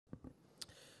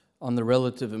on the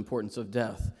relative importance of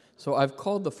death. So I've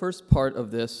called the first part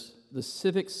of this the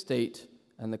civic state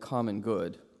and the common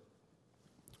good.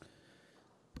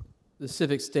 The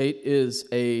civic state is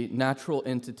a natural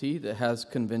entity that has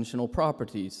conventional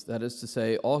properties. That is to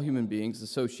say, all human beings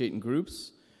associate in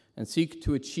groups and seek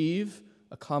to achieve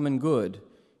a common good,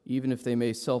 even if they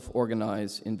may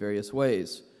self-organize in various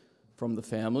ways, from the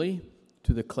family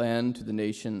to the clan to the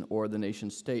nation or the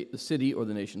nation-state, the city or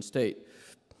the nation-state.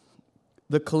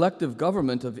 The collective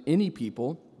government of any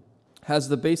people has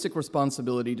the basic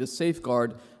responsibility to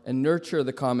safeguard and nurture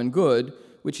the common good,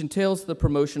 which entails the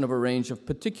promotion of a range of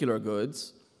particular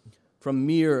goods, from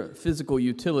mere physical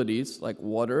utilities like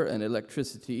water and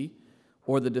electricity,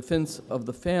 or the defense of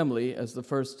the family as the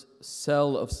first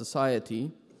cell of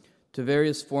society, to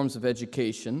various forms of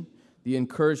education, the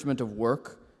encouragement of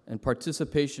work and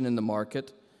participation in the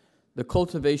market, the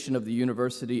cultivation of the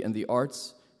university and the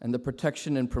arts, and the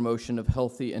protection and promotion of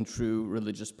healthy and true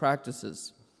religious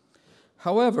practices.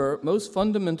 However, most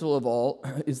fundamental of all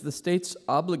is the state's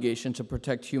obligation to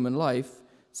protect human life,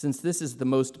 since this is the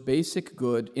most basic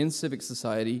good in civic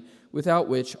society, without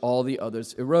which all the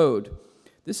others erode.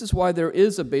 This is why there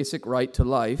is a basic right to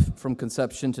life, from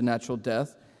conception to natural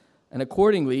death, and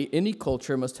accordingly, any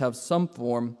culture must have some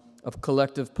form of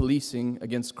collective policing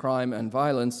against crime and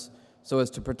violence so as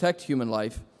to protect human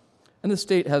life, and the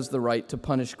state has the right to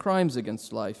punish crimes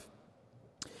against life.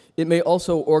 It may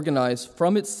also organize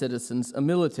from its citizens a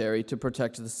military to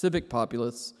protect the civic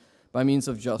populace by means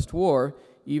of just war,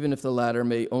 even if the latter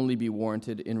may only be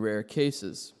warranted in rare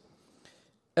cases.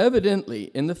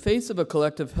 Evidently, in the face of a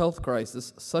collective health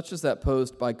crisis such as that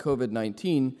posed by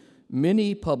COVID-19,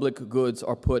 many public goods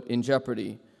are put in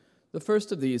jeopardy. The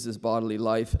first of these is bodily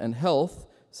life and health,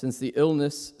 since the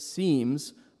illness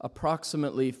seems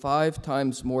approximately 5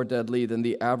 times more deadly than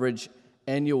the average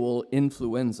annual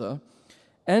influenza,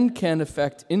 and can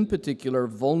affect, in particular,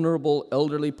 vulnerable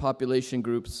elderly population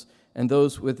groups and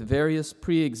those with various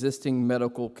pre-existing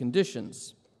medical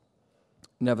conditions.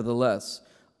 Nevertheless,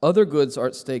 other goods are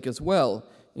at stake as well,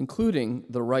 including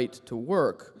the right to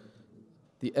work,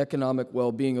 the economic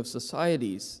well-being of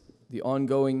societies, the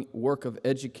ongoing work of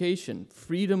education,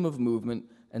 freedom of movement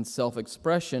and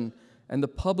self-expression, and the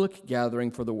public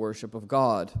gathering for the worship of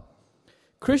God.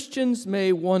 Christians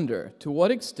may wonder to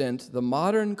what extent the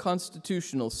modern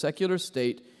constitutional secular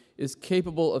state is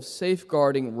capable of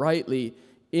safeguarding rightly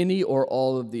any or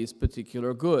all of these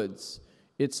particular goods.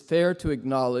 It's fair to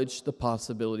acknowledge the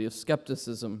possibility of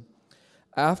skepticism.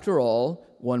 After all,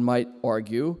 one might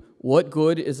argue, what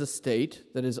good is a state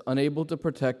that is unable to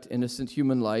protect innocent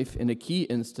human life in a key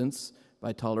instance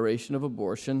by toleration of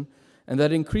abortion, and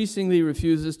that increasingly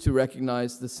refuses to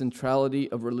recognize the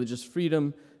centrality of religious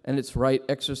freedom and its right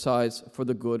exercise for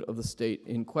the good of the state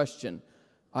in question?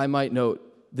 I might note,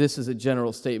 this is a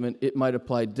general statement. It might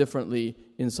apply differently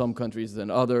in some countries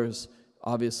than others.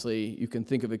 Obviously, you can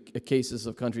think of cases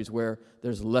of countries where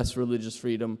there's less religious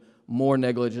freedom, more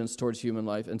negligence towards human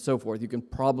life, and so forth. You can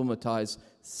problematize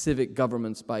civic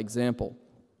governments by example.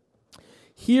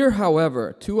 Here,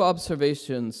 however, 2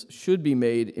 observations should be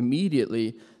made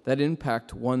immediately that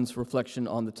impact one's reflection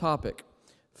on the topic.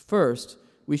 First,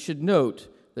 we should note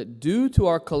that due to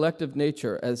our collective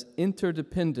nature as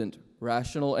interdependent,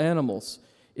 rational animals,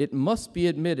 it must be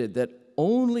admitted that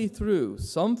only through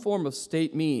some form of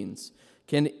state means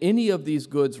can any of these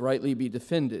goods rightly be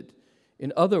defended.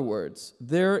 In other words,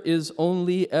 there is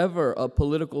only ever a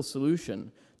political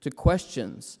solution to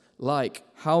questions like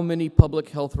how many public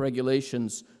health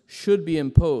regulations should be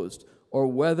imposed or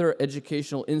whether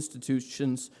educational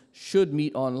institutions should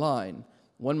meet online.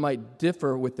 One might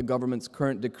differ with the government's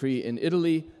current decree in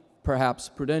Italy, perhaps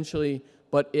prudentially,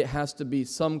 but there has to be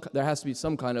some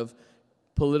kind of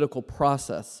political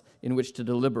process in which to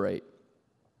deliberate.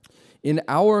 In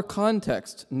our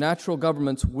context, natural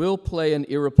governments will play an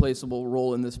irreplaceable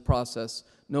role in this process,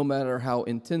 no matter how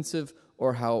intensive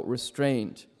or how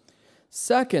restrained.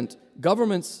 Second,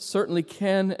 governments certainly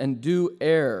can and do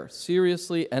err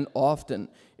seriously and often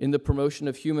in the promotion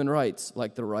of human rights,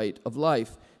 like the right of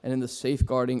life, and in the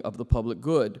safeguarding of the public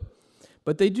good.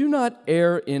 But they do not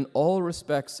err in all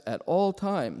respects at all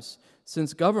times,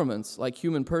 since governments, like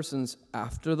human persons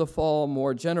after the fall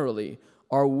more generally,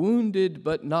 are wounded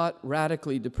but not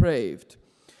radically depraved.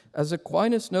 As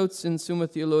Aquinas notes in Summa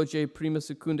Theologiae Prima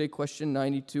Secundae, question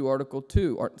 94, Article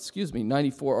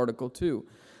 2,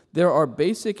 there are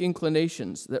basic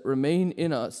inclinations that remain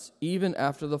in us even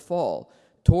after the fall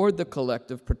toward the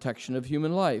collective protection of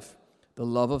human life, the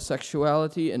love of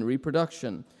sexuality and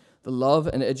reproduction, the love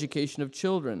and education of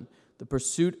children, the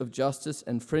pursuit of justice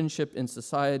and friendship in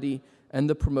society, and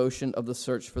the promotion of the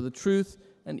search for the truth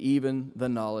and even the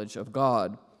knowledge of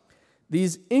God.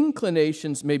 These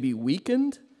inclinations may be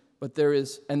weakened, but there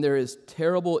is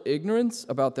terrible ignorance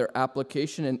about their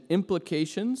application and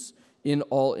implications in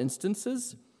all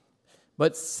instances.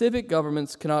 But civic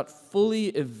governments cannot fully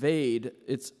evade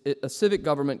a civic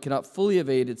government cannot fully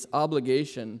evade its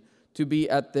obligation to be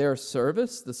at their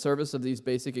service, the service of these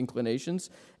basic inclinations,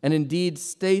 and indeed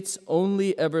states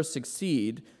only ever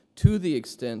succeed to the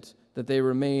extent that they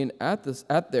remain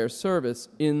at their service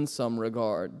in some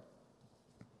regard.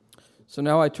 So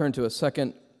now I turn to a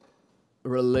second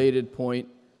related point.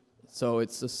 So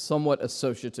it's a somewhat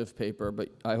associative paper, but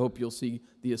I hope you'll see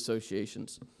the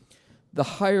associations. The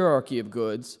hierarchy of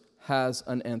goods has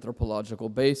an anthropological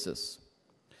basis.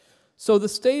 So the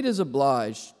state is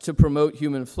obliged to promote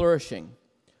human flourishing.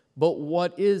 But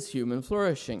what is human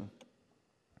flourishing?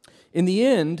 In the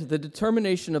end, the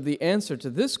determination of the answer to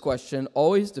this question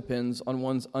always depends on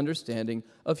one's understanding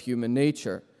of human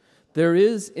nature. There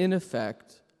is, in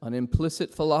effect, an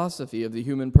implicit philosophy of the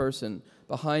human person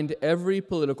behind every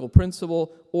political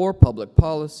principle or public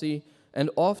policy, and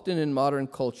often in modern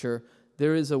culture,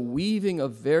 there is a weaving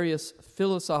of various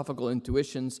philosophical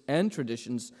intuitions and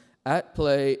traditions at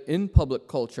play in public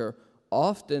culture,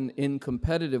 often in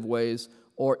competitive ways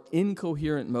or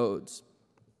incoherent modes.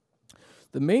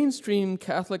 The mainstream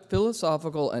Catholic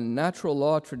philosophical and natural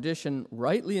law tradition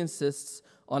rightly insists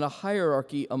on a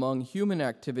hierarchy among human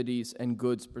activities and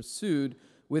goods pursued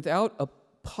without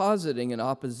positing an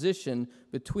opposition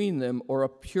between them or a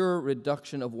pure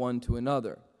reduction of one to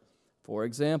another. For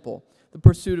example, the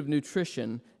pursuit of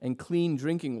nutrition and clean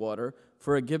drinking water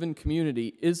for a given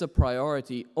community is a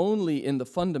priority only in the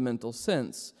fundamental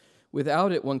sense.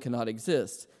 Without it, one cannot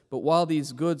exist. But while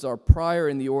these goods are prior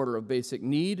in the order of basic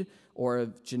need, or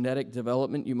of genetic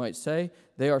development, you might say,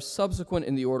 they are subsequent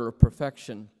in the order of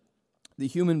perfection. The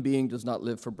human being does not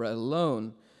live for bread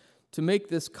alone. To make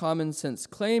this common sense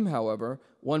claim, however,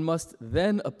 one must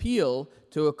then appeal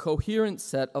to a coherent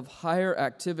set of higher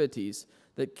activities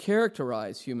that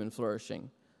characterize human flourishing,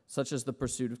 such as the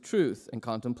pursuit of truth and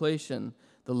contemplation,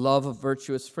 the love of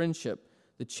virtuous friendship,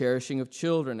 the cherishing of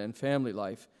children and family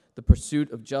life, the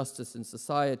pursuit of justice in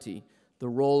society, the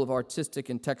role of artistic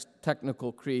and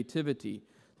technical creativity,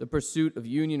 the pursuit of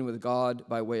union with God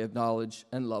by way of knowledge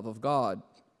and love of God.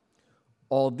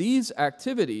 All these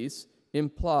activities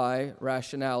imply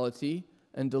rationality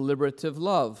and deliberative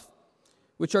love,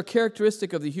 which are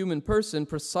characteristic of the human person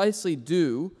precisely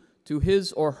due to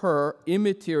his or her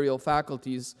immaterial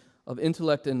faculties of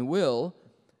intellect and will,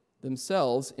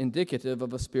 themselves indicative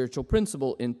of a spiritual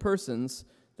principle in persons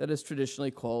that is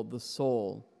traditionally called the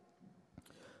soul.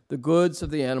 The goods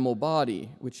of the animal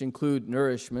body, which include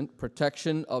nourishment,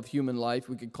 protection of human life,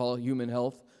 we could call human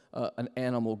health an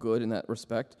animal good in that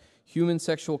respect, human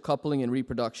sexual coupling and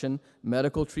reproduction,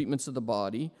 medical treatments of the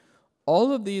body,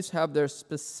 all of these have their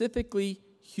specifically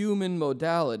human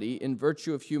modality in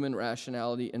virtue of human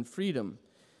rationality and freedom.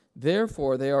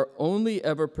 Therefore, they are only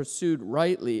ever pursued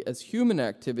rightly as human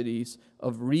activities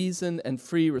of reason and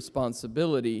free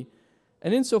responsibility,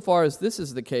 and insofar as this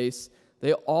is the case,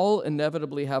 they all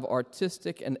inevitably have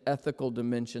artistic and ethical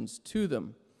dimensions to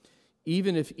them.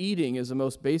 Even if eating is the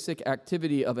most basic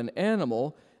activity of an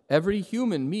animal, every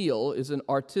human meal is an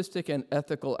artistic and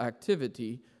ethical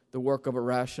activity, the work of a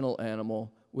rational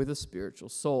animal with a spiritual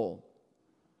soul.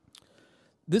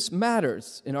 This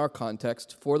matters in our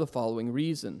context for the following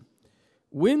reason.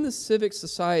 When the civic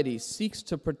society seeks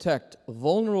to protect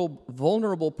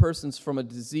vulnerable persons from a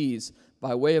disease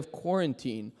by way of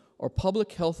quarantine or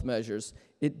public health measures,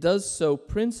 it does so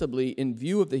principally in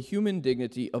view of the human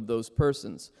dignity of those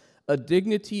persons, a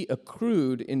dignity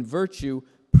accrued in virtue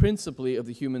principally of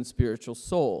the human spiritual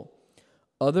soul.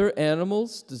 Other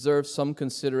animals deserve some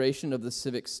consideration of the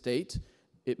civic state.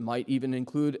 It might even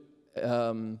include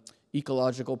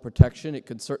ecological protection. It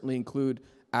could certainly include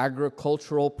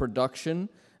agricultural production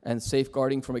and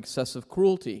safeguarding from excessive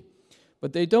cruelty.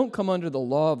 But they don't come under the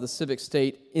law of the civic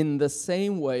state in the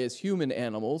same way as human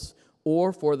animals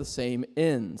or for the same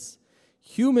ends.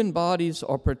 Human bodies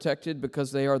are protected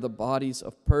because they are the bodies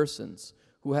of persons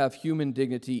who have human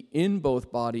dignity in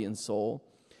both body and soul.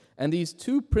 And these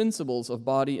two principles of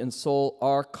body and soul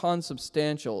are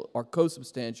consubstantial, are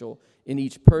co-substantial in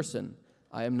each person.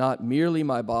 I am not merely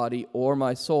my body or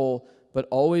my soul, but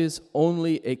always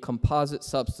only a composite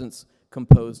substance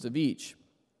composed of each.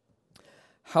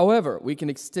 However, we can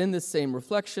extend this same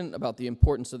reflection about the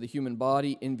importance of the human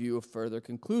body in view of further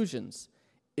conclusions.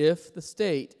 If the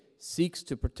state seeks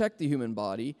to protect the human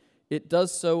body, it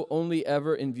does so only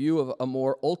ever in view of a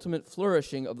more ultimate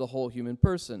flourishing of the whole human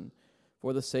person.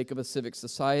 for the sake of a civic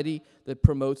society that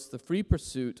promotes the free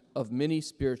pursuit of many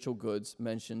spiritual goods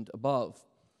mentioned above.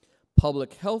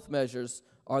 Public health measures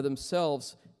are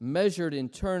themselves measured in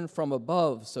turn from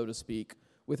above, so to speak,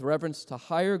 with reference to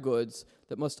higher goods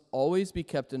that must always be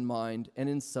kept in mind and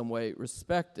in some way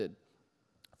respected.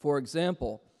 For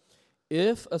example,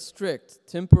 if a strict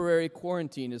temporary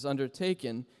quarantine is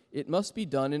undertaken, it must be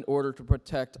done in order to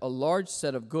protect a large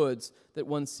set of goods that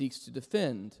one seeks to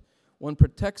defend. One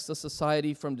protects the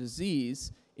society from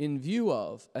disease in view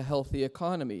of a healthy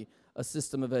economy, a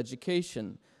system of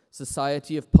education,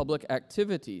 society of public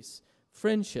activities,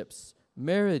 friendships,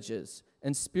 marriages,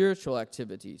 and spiritual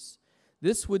activities.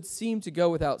 This would seem to go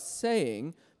without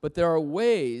saying, but there are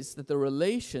ways that the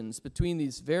relations between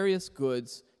these various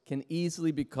goods can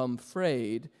easily become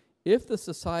frayed if the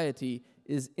society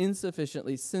is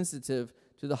insufficiently sensitive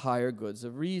to the higher goods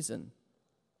of reason.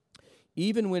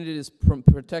 Even when it is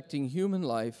protecting human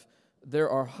life, there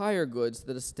are higher goods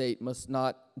that a state must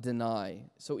not deny.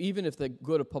 So even if the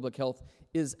good of public health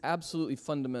is absolutely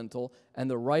fundamental and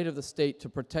the right of the state to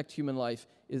protect human life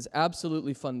is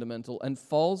absolutely fundamental and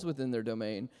falls within their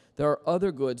domain, there are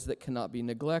other goods that cannot be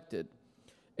neglected.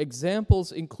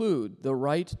 Examples include the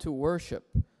right to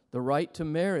worship, the right to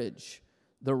marriage,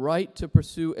 the right to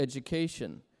pursue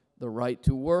education, the right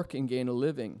to work and gain a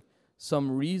living,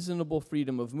 some reasonable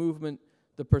freedom of movement,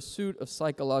 the pursuit of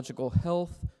psychological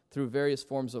health through various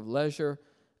forms of leisure,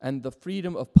 and the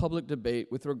freedom of public debate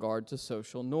with regard to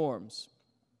social norms.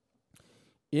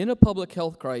 In a public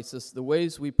health crisis, the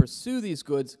ways we pursue these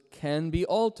goods can be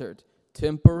altered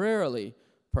temporarily,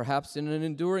 perhaps in an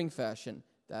enduring fashion.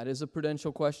 That is a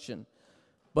prudential question.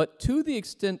 But to the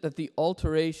extent that the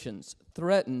alterations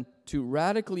threaten to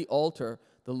radically alter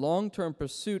the long-term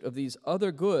pursuit of these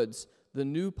other goods, the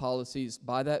new policies,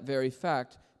 by that very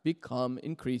fact, become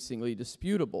increasingly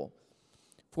disputable.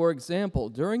 For example,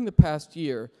 during the past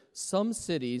year, some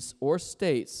cities or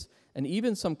states, and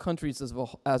even some countries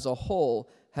as a whole,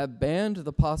 have banned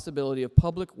the possibility of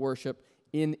public worship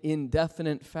in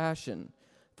indefinite fashion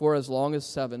for as long as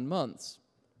 7 months.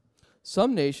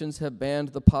 Some nations have banned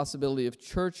the possibility of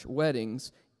church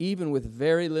weddings, even with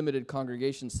very limited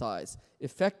congregation size,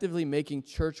 effectively making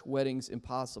church weddings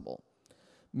impossible.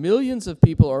 Millions of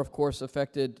people are, of course,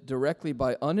 affected directly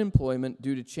by unemployment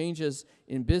due to changes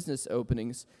in business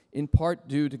openings, in part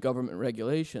due to government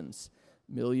regulations.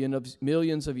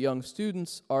 Millions of young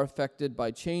students are affected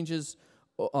by changes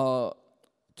to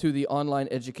the online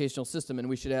educational system, and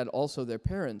we should add also their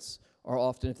parents are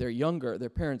often, if they're younger, their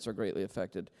parents are greatly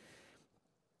affected.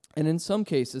 And in some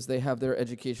cases, they have their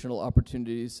educational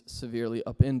opportunities severely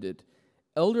upended.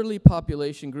 Elderly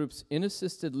population groups in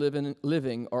assisted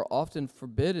living are often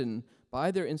forbidden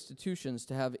by their institutions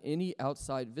to have any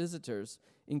outside visitors,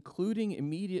 including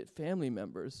immediate family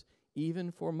members,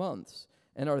 even for months,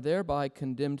 and are thereby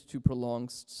condemned to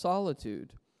prolonged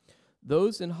solitude.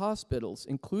 Those in hospitals,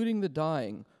 including the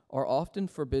dying, are often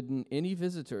forbidden any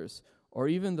visitors, or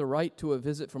even the right to a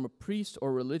visit from a priest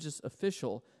or religious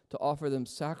official to offer them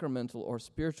sacramental or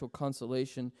spiritual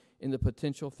consolation in the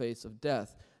potential face of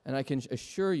death. And I can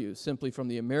assure you, simply from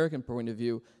the American point of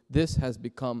view, this has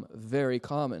become very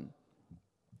common.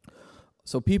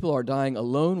 So people are dying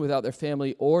alone without their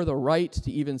family or the right to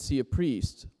even see a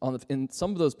priest. And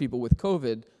some of those people with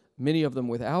COVID, many of them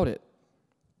without it.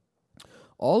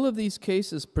 All of these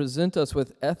cases present us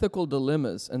with ethical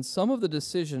dilemmas, and some of the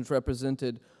decisions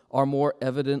represented are more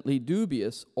evidently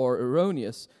dubious or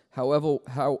erroneous,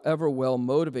 however well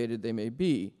motivated they may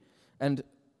be. And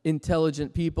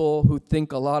intelligent people who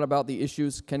think a lot about the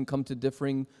issues can come to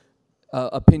differing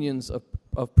opinions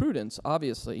of prudence,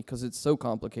 obviously, because it's so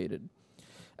complicated.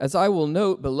 As I will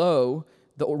note below,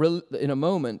 in a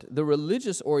moment, the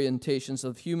religious orientations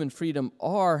of human freedom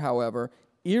are, however,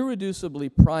 irreducibly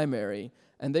primary,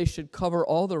 and they should cover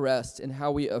all the rest in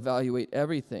how we evaluate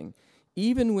everything,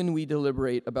 even when we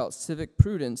deliberate about civic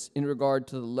prudence in regard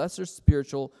to the lesser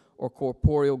spiritual or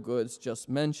corporeal goods just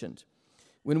mentioned.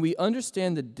 When we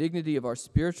understand the dignity of our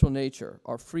spiritual nature,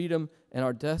 our freedom, and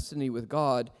our destiny with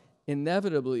God,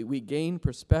 inevitably we gain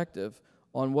perspective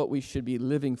on what we should be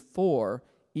living for,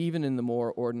 even in the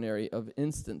more ordinary of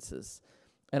instances.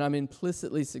 And I'm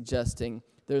implicitly suggesting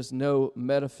there's no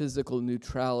metaphysical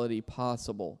neutrality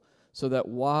possible, so that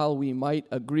while we might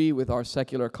agree with our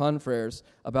secular confreres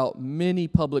about many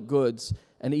public goods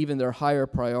and even their higher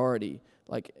priority,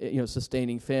 like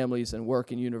sustaining families and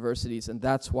work in universities, and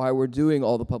that's why we're doing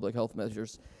all the public health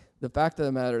measures, the fact of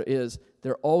the matter is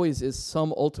there always is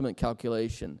some ultimate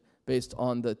calculation based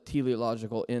on the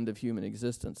teleological end of human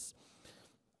existence.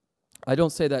 I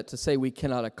don't say that to say we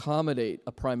cannot accommodate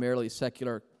a primarily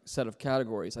secular set of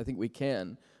categories. I think we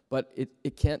can, but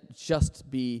it can't just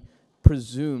be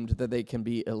presumed that they can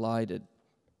be elided.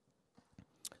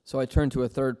 So I turn to a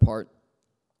third part,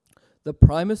 the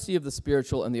primacy of the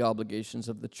spiritual and the obligations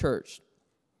of the church.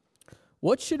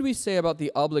 What should we say about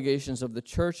the obligations of the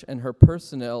church and her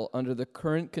personnel under the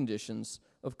current conditions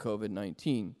of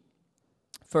COVID-19?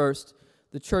 First,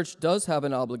 the church does have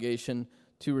an obligation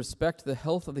to respect the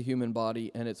health of the human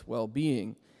body and its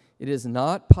well-being. It is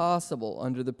not possible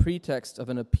under the pretext of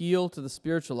an appeal to the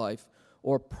spiritual life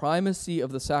or primacy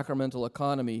of the sacramental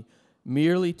economy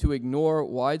merely to ignore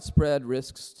widespread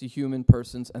risks to human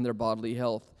persons and their bodily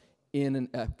health in an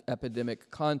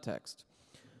epidemic context.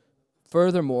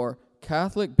 Furthermore,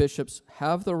 Catholic bishops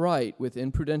have the right,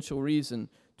 within prudential reason,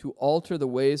 to alter the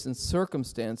ways and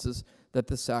circumstances that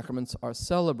the sacraments are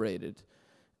celebrated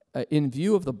in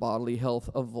view of the bodily health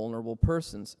of vulnerable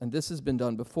persons. And this has been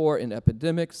done before in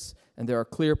epidemics, and there are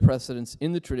clear precedents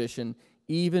in the tradition,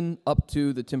 even up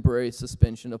to the temporary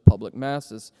suspension of public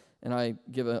masses. And I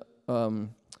give a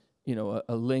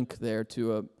link there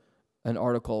to an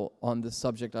article on this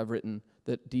subject I've written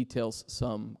that details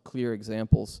some clear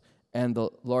examples and the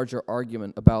larger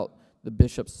argument about the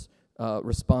bishop's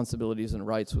responsibilities and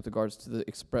rights with regards to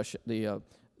the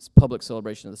public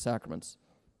celebration of the sacraments.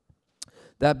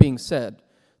 That being said,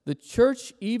 the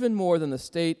church, even more than the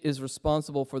state, is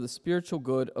responsible for the spiritual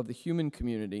good of the human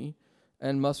community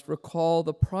and must recall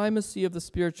the primacy of the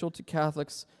spiritual to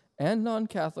Catholics and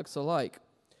non-Catholics alike.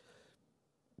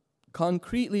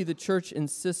 Concretely, the church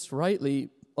insists rightly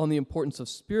on the importance of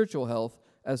spiritual health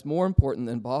as more important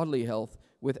than bodily health,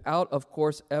 without, of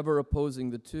course, ever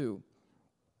opposing the two.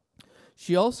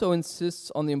 She also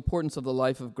insists on the importance of the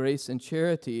life of grace and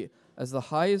charity as the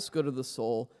highest good of the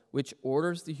soul, which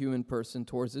orders the human person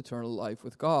towards eternal life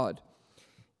with God.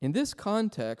 In this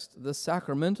context, the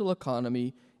sacramental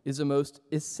economy is a most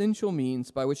essential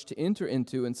means by which to enter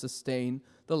into and sustain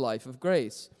the life of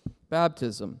grace.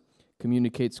 Baptism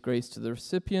communicates grace to the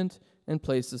recipient and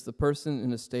places the person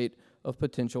in a state of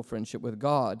potential friendship with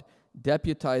God,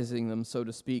 deputizing them, so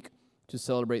to speak, to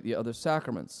celebrate the other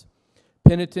sacraments.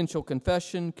 Penitential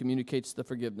confession communicates the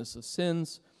forgiveness of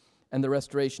sins and the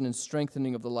restoration and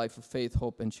strengthening of the life of faith,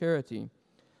 hope, and charity.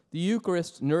 The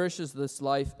Eucharist nourishes this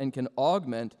life and can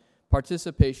augment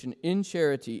participation in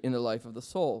charity in the life of the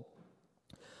soul.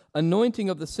 Anointing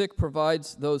of the sick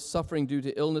provides those suffering due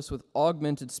to illness with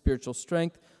augmented spiritual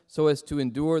strength so as to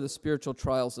endure the spiritual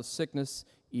trials of sickness,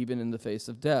 even in the face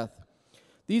of death.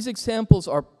 These examples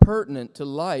are pertinent to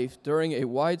life during a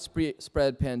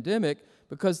widespread pandemic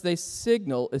because they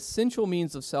signal essential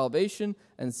means of salvation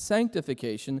and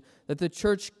sanctification that the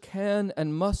Church can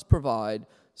and must provide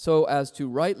so as to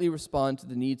rightly respond to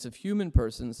the needs of human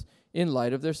persons in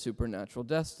light of their supernatural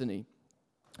destiny.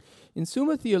 In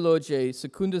Summa Theologiae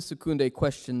Secunda Secundae,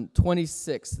 question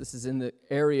 26, this is in the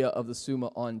area of the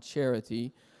Summa on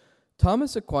charity,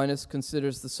 Thomas Aquinas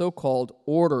considers the so-called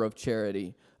order of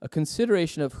charity, a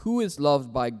consideration of who is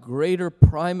loved by greater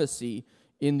primacy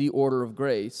in the order of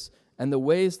grace, and the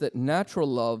ways that natural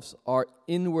loves are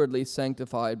inwardly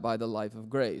sanctified by the life of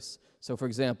grace. So, for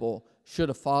example, should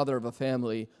a father of a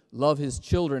family love his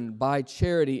children by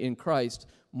charity in Christ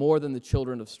more than the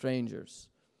children of strangers?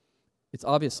 It's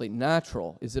obviously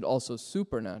natural. Is it also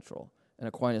supernatural? And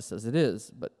Aquinas says it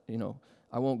is, but,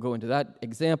 I won't go into that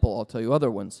example. I'll tell you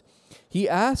other ones. He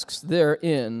asks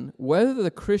therein whether the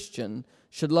Christian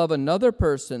should love another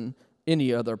person,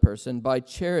 any other person, by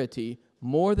charity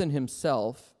more than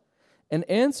himself, and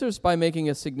answers by making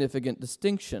a significant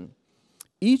distinction.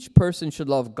 Each person should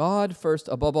love God first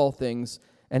above all things,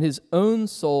 and his own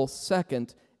soul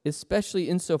second, especially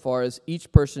insofar as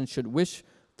each person should wish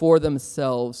for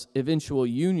themselves eventual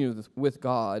union with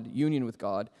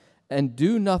God, and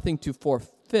do nothing to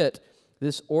forfeit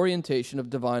this orientation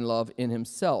of divine love in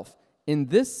himself. In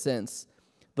this sense,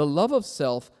 the love of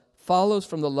self follows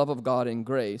from the love of God in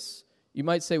grace. You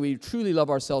might say we truly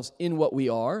love ourselves in what we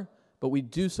are, but we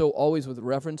do so always with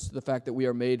reference to the fact that we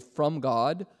are made from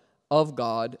God, of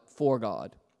God, for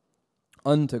God,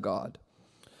 unto God.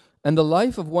 And the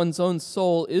life of one's own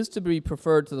soul is to be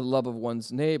preferred to the love of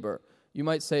one's neighbor. You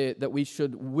might say that we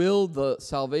should will the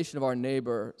salvation of our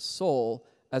neighbor's soul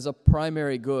as a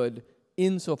primary good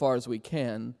insofar as we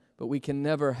can, but we can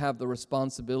never have the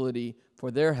responsibility for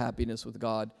their happiness with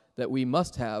God that we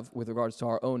must have with regards to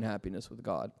our own happiness with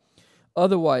God.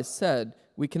 Otherwise said,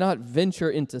 we cannot venture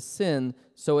into sin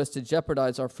so as to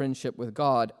jeopardize our friendship with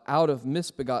God out of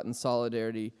misbegotten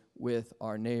solidarity with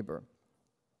our neighbor.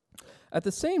 At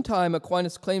the same time,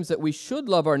 Aquinas claims that we should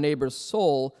love our neighbor's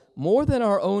soul more than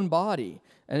our own body,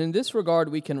 and in this regard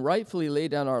we can rightfully lay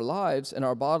down our lives and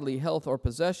our bodily health or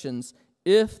possessions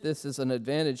if this is an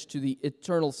advantage to the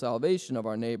eternal salvation of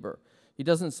our neighbor. He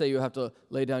doesn't say you have to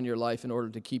lay down your life in order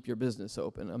to keep your business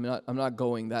open. I'm not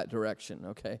going that direction,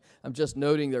 okay? I'm just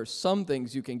noting there are some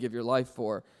things you can give your life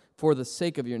for the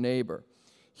sake of your neighbor.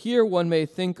 Here one may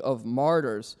think of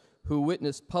martyrs who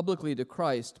witness publicly to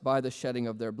Christ by the shedding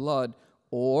of their blood,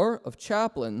 or of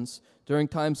chaplains during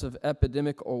times of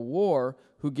epidemic or war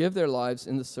who give their lives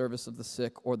in the service of the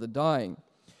sick or the dying.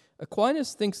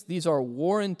 Aquinas thinks these are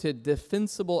warranted,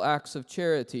 defensible acts of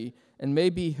charity and may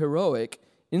be heroic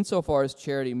insofar as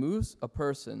charity moves a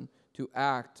person to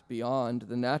act beyond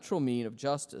the natural mean of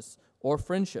justice or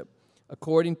friendship,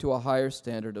 according to a higher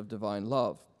standard of divine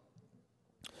love.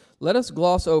 Let us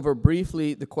gloss over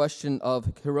briefly the question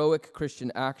of heroic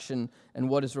Christian action and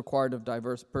what is required of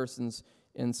diverse persons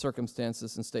in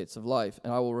circumstances and states of life,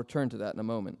 and I will return to that in a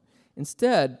moment.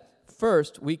 Instead,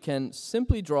 first, we can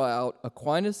simply draw out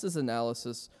Aquinas'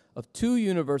 analysis of two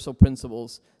universal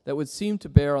principles that would seem to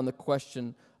bear on the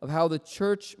question of how the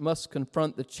church must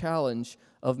confront the challenge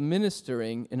of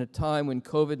ministering in a time when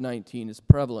COVID-19 is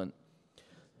prevalent.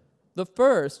 The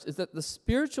first is that the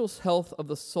spiritual health of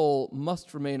the soul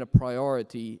must remain a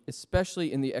priority,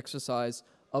 especially in the exercise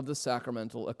of the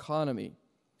sacramental economy.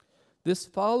 This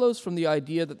follows from the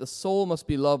idea that the soul must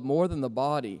be loved more than the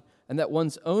body, and that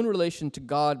one's own relation to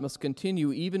God must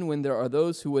continue even when there are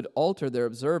those who would alter their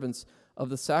observance of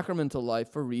the sacramental life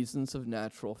for reasons of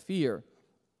natural fear.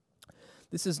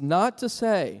 This is not to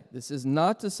say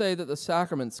that the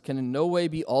sacraments can in no way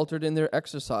be altered in their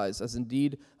exercise, as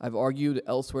indeed I've argued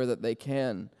elsewhere that they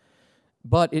can.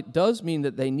 But it does mean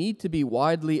that they need to be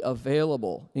widely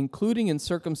available, including in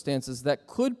circumstances that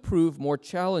could prove more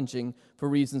challenging for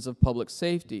reasons of public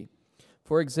safety.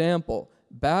 For example,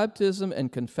 baptism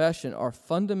and confession are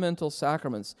fundamental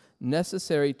sacraments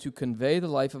necessary to convey the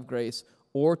life of grace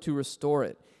or to restore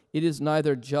it. It is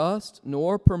neither just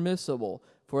nor permissible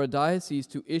for a diocese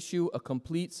to issue a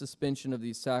complete suspension of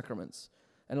these sacraments.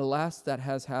 And alas, that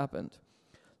has happened.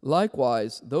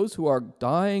 Likewise, those who are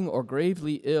dying or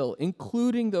gravely ill,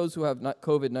 including those who have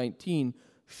COVID-19,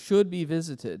 should be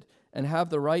visited and have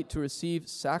the right to receive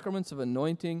sacraments of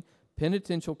anointing,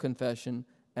 penitential confession,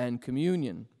 and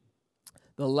communion.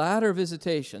 The latter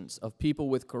visitations of people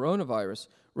with coronavirus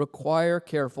require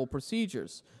careful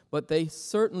procedures, but they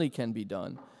certainly can be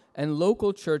done, and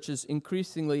local churches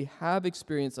increasingly have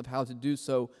experience of how to do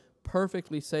so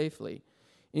perfectly safely.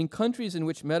 In countries in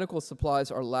which medical supplies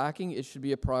are lacking, it should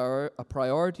be a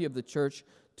priority of the church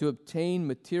to obtain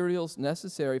materials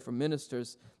necessary for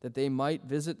ministers that they might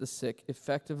visit the sick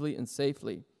effectively and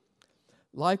safely.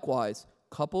 Likewise,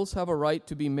 couples have a right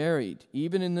to be married,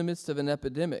 even in the midst of an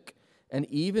epidemic, and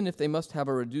even if they must have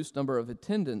a reduced number of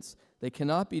attendants, they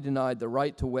cannot be denied the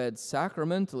right to wed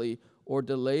sacramentally or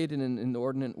delayed in an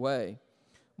inordinate way.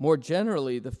 More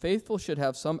generally, the faithful should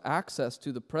have some access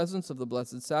to the presence of the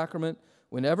Blessed Sacrament,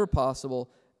 whenever possible,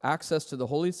 access to the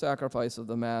holy sacrifice of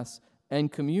the Mass,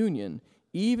 and communion,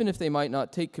 even if they might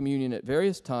not take communion at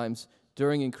various times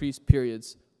during increased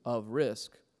periods of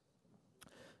risk.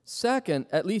 Second,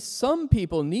 at least some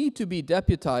people need to be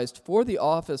deputized for the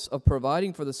office of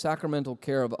providing for the sacramental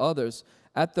care of others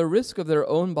at the risk of their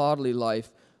own bodily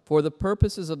life for the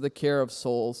purposes of the care of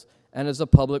souls and as a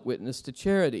public witness to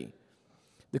charity.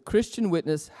 The Christian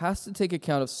witness has to take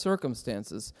account of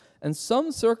circumstances, and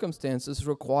some circumstances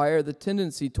require the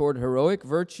tendency toward heroic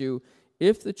virtue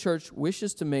if the Church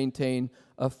wishes to maintain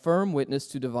a firm witness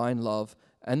to divine love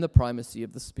and the primacy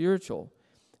of the spiritual.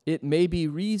 It may be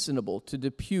reasonable to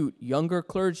depute younger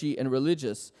clergy and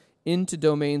religious into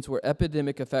domains where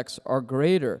epidemic effects are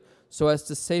greater, so as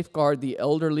to safeguard the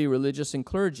elderly religious and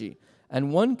clergy,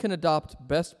 and one can adopt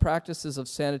best practices of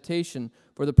sanitation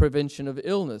for the prevention of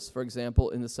illness, for example,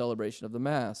 in the celebration of the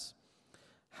Mass.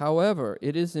 However,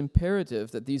 it is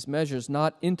imperative that these measures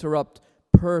not interrupt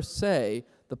per se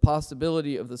the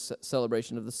possibility of the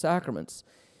celebration of the sacraments.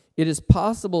 It is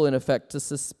possible, in effect, to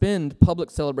suspend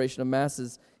public celebration of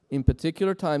Masses in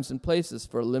particular times and places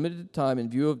for a limited time in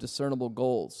view of discernible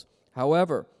goals.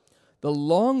 However, the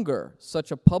longer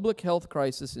such a public health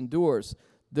crisis endures,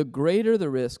 the greater the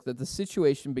risk that the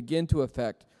situation begin to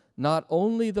affect not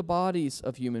only the bodies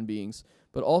of human beings,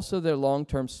 but also their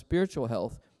long-term spiritual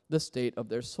health, the state of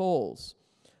their souls.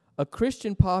 A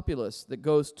Christian populace that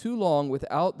goes too long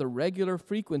without the regular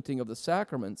frequenting of the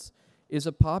sacraments is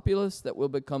a populace that will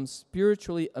become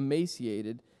spiritually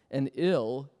emaciated and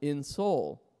ill in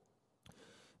soul.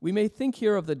 We may think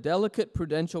here of the delicate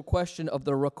prudential question of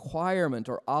the requirement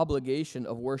or obligation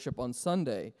of worship on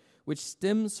Sunday, which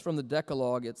stems from the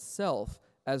Decalogue itself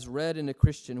as read in a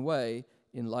Christian way,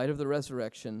 in light of the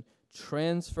resurrection,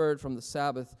 transferred from the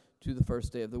Sabbath to the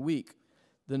first day of the week.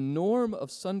 The norm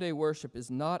of Sunday worship is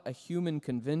not a human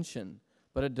convention,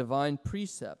 but a divine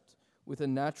precept with a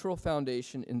natural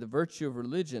foundation in the virtue of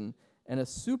religion and a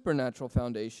supernatural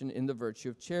foundation in the virtue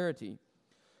of charity.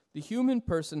 The human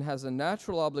person has a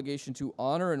natural obligation to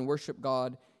honor and worship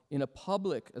God in a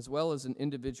public as well as an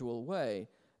individual way,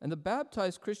 and the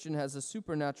baptized Christian has a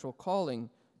supernatural calling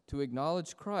to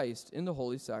acknowledge Christ in the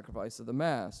holy sacrifice of the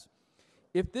Mass.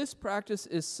 If this practice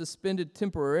is suspended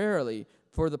temporarily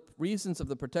for the reasons of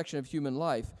the protection of human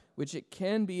life, which it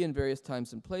can be in various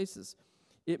times and places,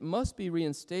 it must be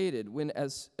reinstated when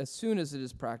as soon as it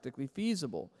is practically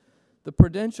feasible. The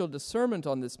prudential discernment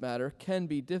on this matter can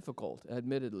be difficult,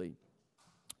 admittedly.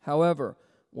 However,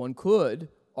 one could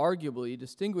arguably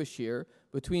distinguish here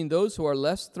between those who are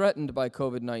less threatened by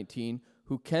COVID-19,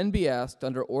 who can be asked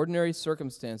under ordinary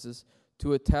circumstances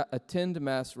to attend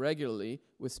Mass regularly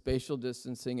with spatial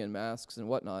distancing and masks and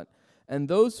whatnot, and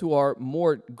those who are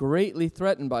more greatly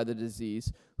threatened by the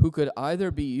disease, who could either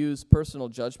be used personal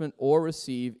judgment or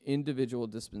receive individual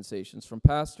dispensations from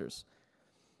pastors.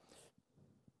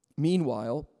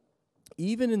 Meanwhile,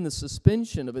 even in the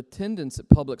suspension of attendance at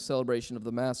public celebration of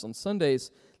the Mass on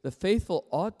Sundays, the faithful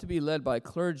ought to be led by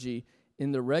clergy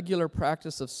in the regular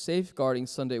practice of safeguarding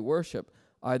Sunday worship,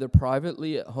 either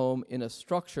privately at home in a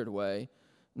structured way,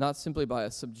 not simply by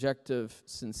a subjective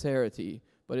sincerity,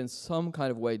 but in some kind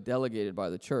of way delegated by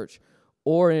the church,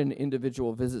 or in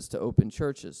individual visits to open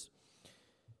churches.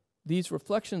 These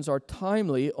reflections are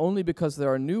timely only because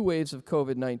there are new waves of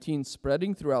COVID-19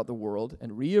 spreading throughout the world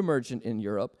and re-emergent in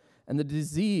Europe, and the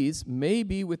disease may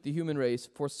be with the human race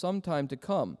for some time to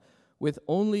come, with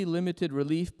only limited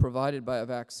relief provided by a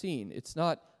vaccine. It's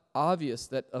not obvious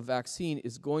that a vaccine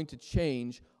is going to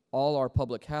change all our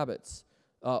public habits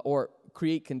or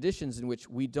create conditions in which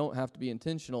we don't have to be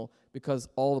intentional because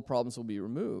all the problems will be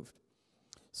removed.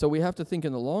 So we have to think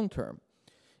in the long term.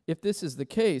 If this is the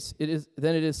case,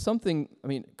 then it is something,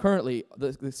 currently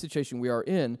the situation we are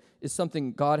in is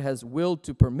something God has willed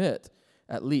to permit,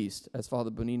 at least, as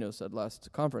Father Bonino said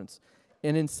last conference.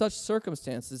 And in such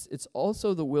circumstances, it's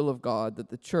also the will of God that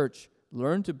the church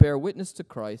learn to bear witness to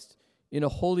Christ in a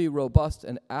wholly robust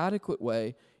and adequate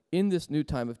way in this new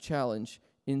time of challenge,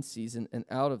 in season and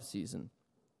out of season.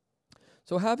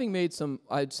 So having made some,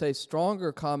 I'd say,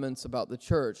 stronger comments about the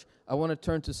church, I want to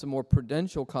turn to some more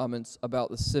prudential comments about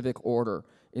the civic order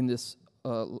in this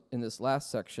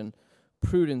last section,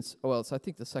 prudence, it's I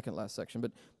think the second last section,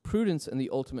 but prudence and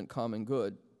the ultimate common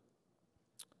good.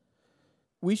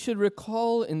 We should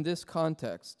recall in this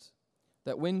context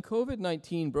that when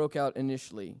COVID-19 broke out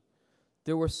initially,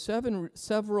 there were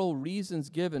several reasons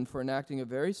given for enacting a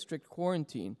very strict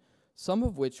quarantine, some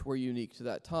of which were unique to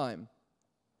that time.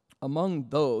 Among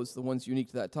those, the ones unique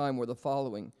to that time, were the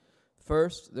following.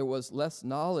 First, there was less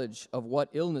knowledge of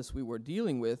what illness we were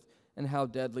dealing with and how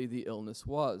deadly the illness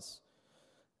was,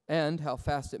 and how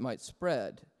fast it might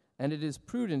spread, and it is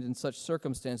prudent in such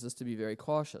circumstances to be very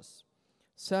cautious.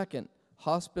 Second,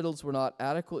 hospitals were not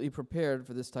adequately prepared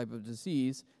for this type of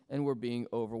disease and were being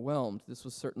overwhelmed. This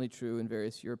was certainly true in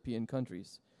various European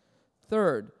countries.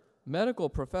 Third, medical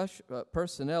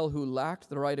personnel who lacked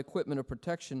the right equipment of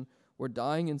protection were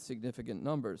dying in significant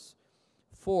numbers.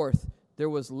 Fourth, there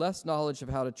was less knowledge of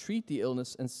how to treat the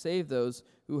illness and save those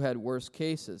who had worse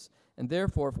cases. And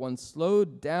therefore, if one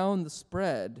slowed down the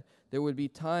spread, there would be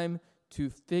time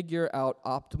to figure out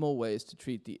optimal ways to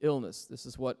treat the illness. This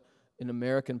is what in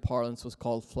American parlance was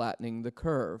called flattening the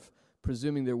curve,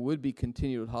 presuming there would be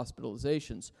continued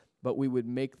hospitalizations, but we would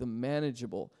make them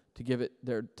manageable to give it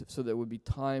there so there would be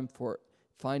time for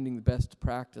finding the best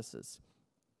practices.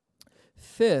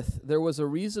 Fifth, there was a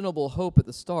reasonable hope at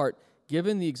the start,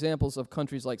 given the examples of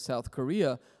countries like South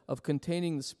Korea, of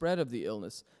containing the spread of the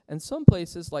illness. And some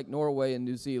places like Norway and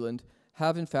New Zealand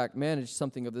have in fact managed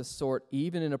something of this sort,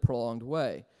 even in a prolonged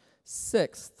way.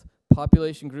 Sixth,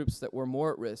 population groups that were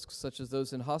more at risk, such as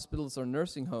those in hospitals or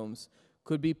nursing homes,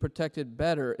 could be protected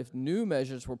better if new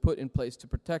measures were put in place to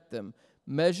protect them,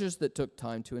 measures that took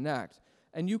time to enact.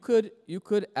 And you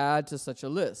could add to such a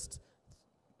list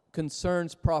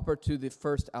concerns proper to the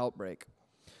first outbreak.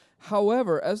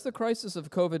 However, as the crisis of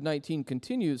COVID-19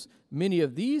 continues, many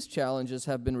of these challenges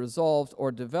have been resolved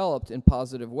or developed in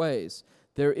positive ways.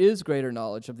 There is greater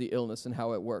knowledge of the illness and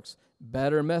how it works,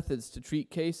 better methods to treat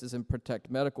cases and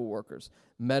protect medical workers.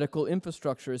 Medical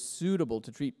infrastructure is suitable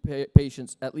to treat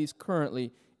patients, at least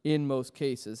currently in most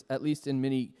cases, at least in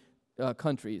many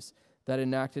countries that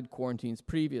enacted quarantines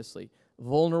previously.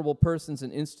 Vulnerable persons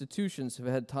and institutions have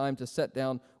had time to set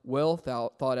down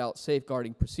thought-out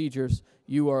safeguarding procedures.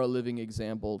 You are a living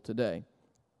example today.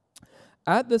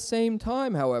 At the same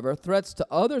time, however, threats to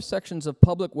other sections of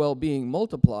public well-being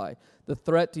multiply. The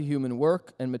threat to human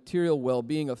work and material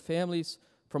well-being of families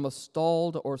from a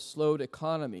stalled or slowed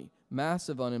economy,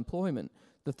 massive unemployment,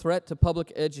 the threat to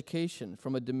public education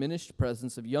from a diminished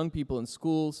presence of young people in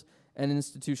schools and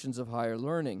institutions of higher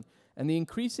learning, and the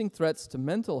increasing threats to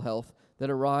mental health that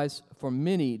arise for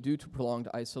many due to prolonged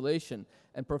isolation.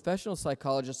 And professional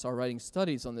psychologists are writing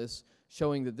studies on this,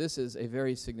 showing that this is a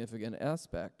very significant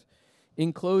aspect.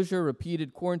 Enclosure,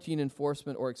 repeated quarantine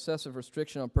enforcement, or excessive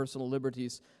restriction on personal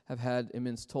liberties have had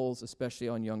immense tolls, especially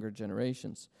on younger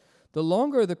generations. The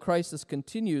longer the crisis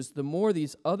continues, the more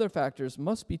these other factors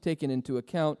must be taken into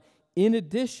account in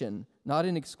addition, not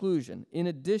in exclusion, in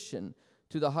addition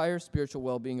to the higher spiritual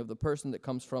well-being of the person that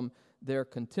comes from their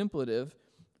contemplative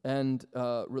and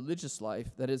religious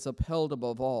life that is upheld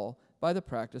above all by the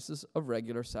practices of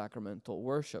regular sacramental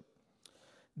worship.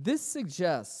 This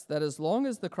suggests that as long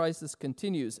as the crisis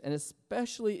continues, and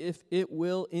especially if it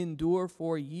will endure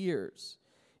for years,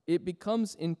 it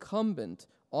becomes incumbent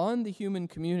on the human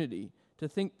community to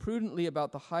think prudently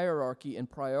about the hierarchy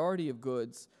and priority of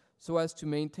goods so as to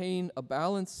maintain a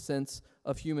balanced sense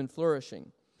of human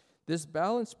flourishing. This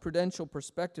balanced prudential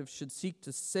perspective should seek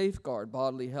to safeguard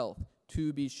bodily health,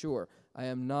 to be sure. I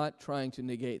am not trying to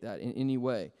negate that in any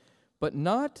way, but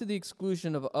not to the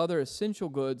exclusion of other essential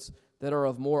goods that are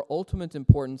of more ultimate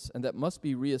importance and that must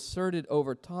be reasserted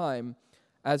over time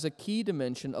as a key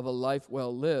dimension of a life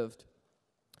well lived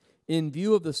in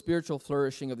view of the spiritual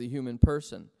flourishing of the human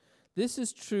person. This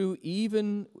is true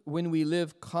even when we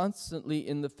live constantly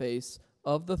in the face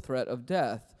of the threat of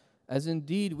death, as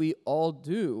indeed we all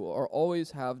do or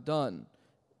always have done,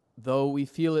 though we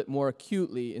feel it more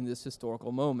acutely in this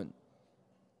historical moment.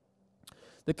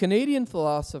 The Canadian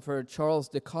philosopher Charles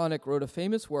de Connick wrote a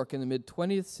famous work in the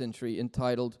mid-20th century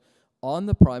entitled On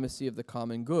the Primacy of the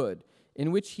Common Good,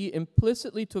 in which he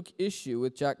implicitly took issue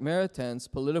with Jacques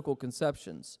Maritain political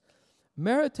conceptions.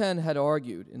 Maritain had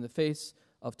argued, in the face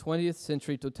of 20th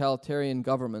century totalitarian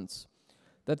governments,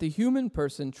 that the human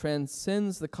person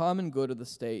transcends the common good of the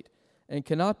state and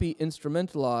cannot be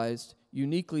instrumentalized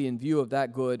uniquely in view of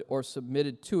that good or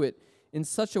submitted to it in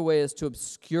such a way as to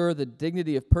obscure the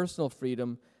dignity of personal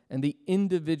freedom and the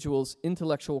individual's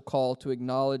intellectual call to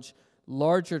acknowledge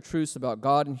larger truths about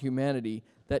God and humanity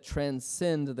that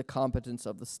transcend the competence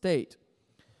of the state.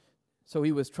 So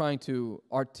he was trying to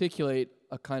articulate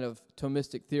a kind of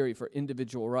Thomistic theory for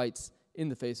individual rights in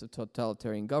the face of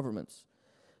totalitarian governments.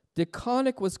 De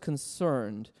Connick was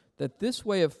concerned that this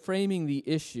way of framing the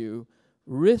issue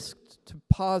risked to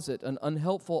posit an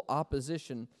unhelpful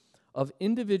opposition of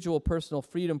individual personal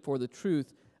freedom for the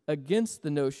truth against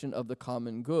the notion of the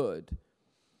common good.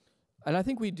 And I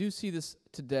think we do see this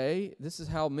today. This is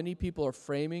how many people are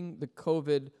framing the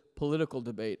COVID political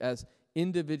debate, as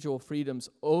individual freedoms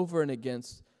over and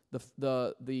against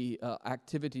the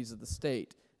activities of the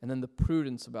state, and then the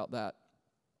prudence about that.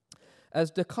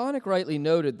 As de Connick rightly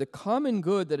noted, the common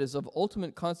good that is of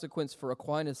ultimate consequence for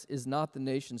Aquinas is not the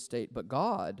nation state, but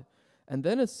God, and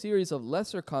then a series of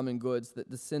lesser common goods that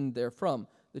descend therefrom: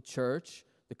 the church,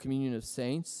 the communion of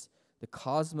saints, the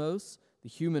cosmos, the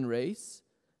human race,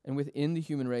 and within the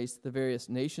human race, the various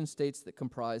nation states that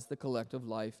comprise the collective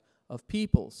life of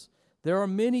peoples. There are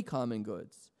many common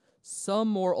goods, some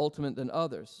more ultimate than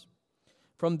others.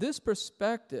 From this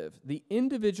perspective, the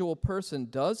individual person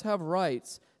does have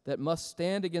rights that must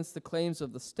stand against the claims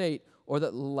of the state, or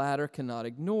that the latter cannot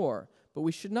ignore. But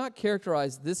we should not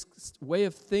characterize this way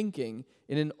of thinking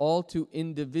in an all too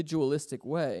individualistic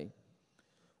way.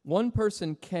 One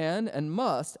person can and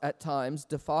must at times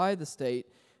defy the state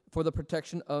for the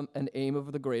protection of and aim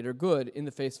of the greater good in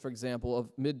the face, for example,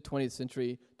 of mid-20th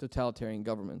century totalitarian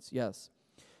governments, yes.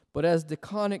 But as de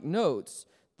Connick notes,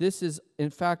 this is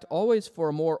in fact always for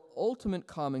a more ultimate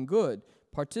common good,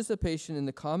 participation in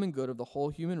the common good of the whole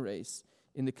human race,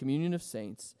 in the communion of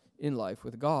saints, in life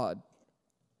with God.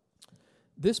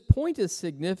 This point is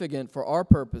significant for our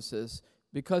purposes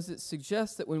because it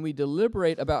suggests that when we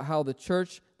deliberate about how the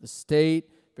church, the state,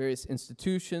 various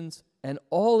institutions, and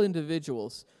all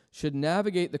individuals should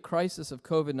navigate the crisis of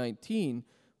COVID-19,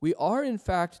 we are in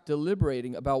fact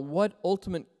deliberating about what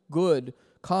ultimate good,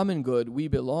 common good, we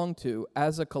belong to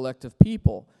as a collective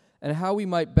people, and how we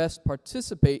might best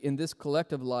participate in this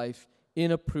collective life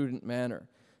in a prudent manner.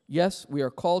 Yes, we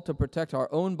are called to protect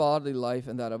our own bodily life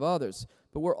and that of others,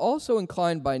 but we're also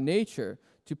inclined by nature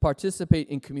to participate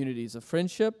in communities of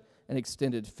friendship and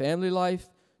extended family life,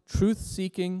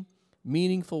 truth-seeking,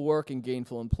 meaningful work and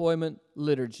gainful employment,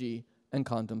 liturgy, and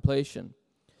contemplation.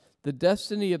 The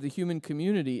destiny of the human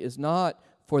community is not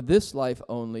for this life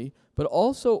only, but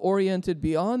also oriented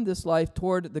beyond this life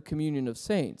toward the communion of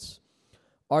saints.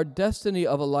 Our destiny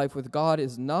of a life with God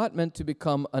is not meant to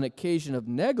become an occasion of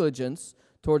negligence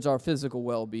towards our physical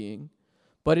well-being,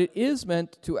 but it is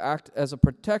meant to act as a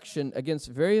protection against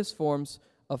various forms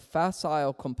of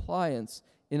facile compliance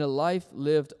in a life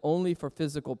lived only for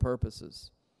physical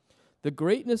purposes. The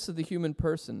greatness of the human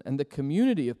person and the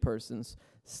community of persons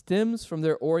stems from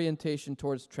their orientation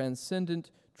towards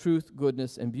transcendent truth,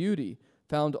 goodness, and beauty,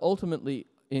 found ultimately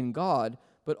in God,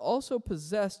 but also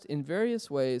possessed in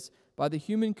various ways by the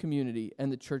human community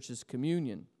and the Church's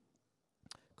communion.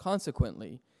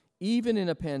 Consequently, even in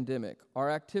a pandemic, our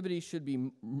activities should be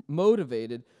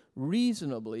motivated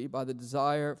reasonably by the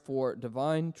desire for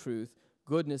divine truth,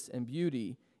 goodness, and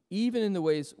beauty, even in the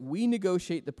ways we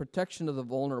negotiate the protection of the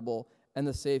vulnerable and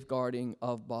the safeguarding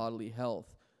of bodily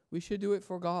health. We should do it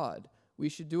for God. We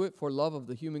should do it for love of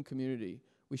the human community.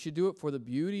 We should do it for the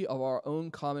beauty of our own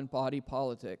common body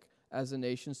politic as a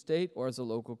nation state or as a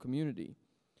local community.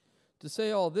 To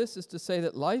say all this is to say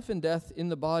that life and death in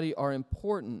the body are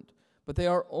important, but they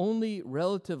are only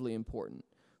relatively important.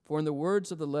 For in the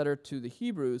words of the letter to the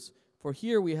Hebrews, for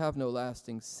here we have no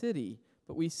lasting city,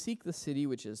 but we seek the city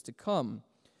which is to come.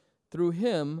 Through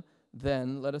him,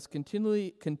 then, let us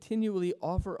continually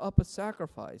offer up a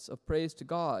sacrifice of praise to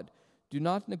God. Do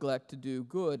not neglect to do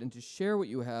good and to share what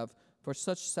you have, for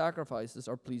such sacrifices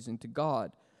are pleasing to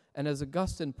God. And as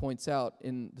Augustine points out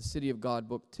in the City of God,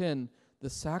 Book 10, the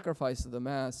sacrifice of the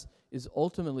Mass is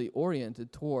ultimately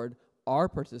oriented toward our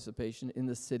participation in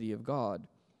the city of God.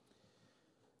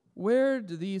 Where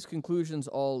do these conclusions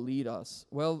all lead us?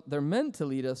 Well, they're meant to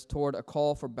lead us toward a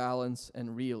call for balance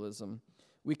and realism.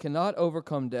 We cannot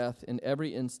overcome death in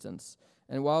every instance,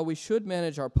 and while we should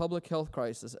manage our public health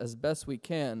crisis as best we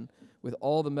can with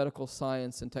all the medical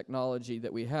science and technology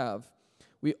that we have,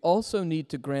 we also need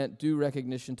to grant due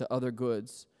recognition to other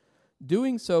goods.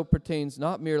 Doing so pertains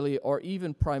not merely or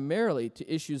even primarily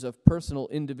to issues of personal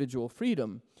individual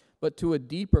freedom, but to a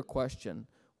deeper question: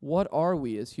 what are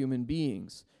we as human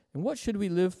beings, and what should we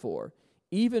live for,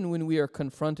 even when we are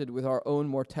confronted with our own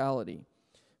mortality?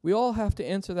 We all have to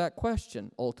answer that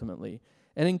question, ultimately,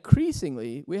 and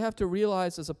increasingly, we have to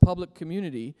realize as a public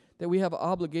community that we have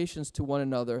obligations to one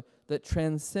another that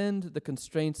transcend the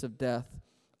constraints of death,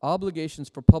 obligations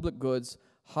for public goods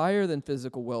higher than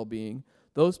physical well-being,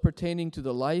 those pertaining to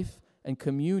the life and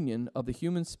communion of the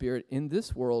human spirit in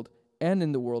this world and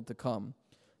in the world to come.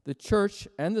 The Church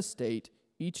and the state,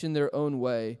 each in their own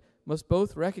way, must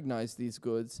both recognize these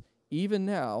goods, even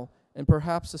now, and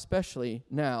perhaps especially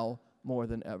now more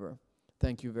than ever.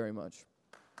 Thank you very much.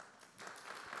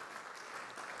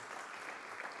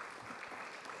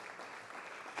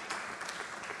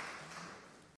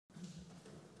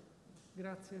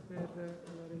 Grazie per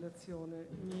la relazione.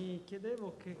 Mi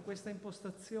chiedevo che questa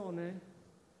impostazione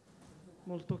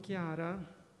molto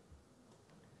chiara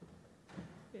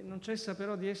non cessa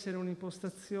però di essere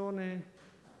un'impostazione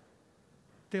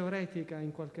teoretica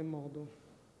in qualche modo.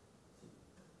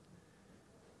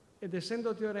 Ed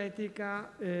essendo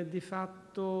teoretica, di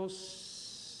fatto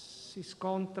si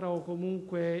scontra o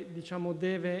comunque, diciamo,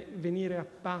 deve venire a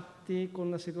patti con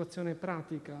la situazione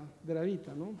pratica della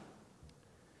vita, no?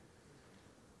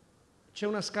 C'è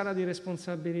una scala di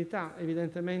responsabilità,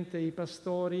 evidentemente i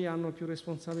pastori hanno più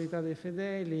responsabilità dei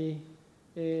fedeli,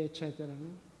 eccetera,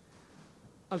 no?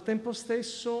 Al tempo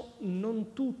stesso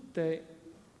non tutte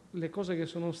le cose che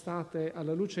sono state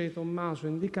alla luce di Tommaso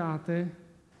indicate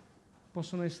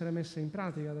possono essere messe in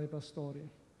pratica dai pastori,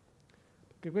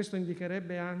 perché questo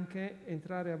indicherebbe anche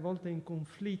entrare a volte in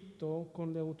conflitto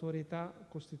con le autorità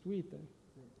costituite.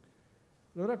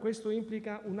 Allora questo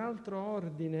implica un altro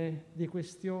ordine di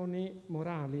questioni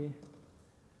morali,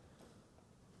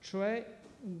 cioè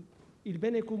il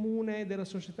bene comune della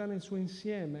società nel suo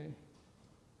insieme,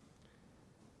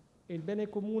 e il bene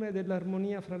comune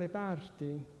dell'armonia fra le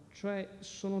parti, cioè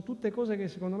sono tutte cose che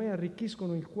secondo me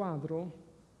arricchiscono il quadro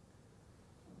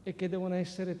e che devono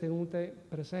essere tenute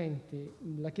presenti.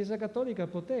 La Chiesa Cattolica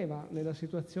poteva, nella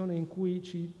situazione in cui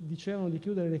ci dicevano di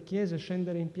chiudere le chiese,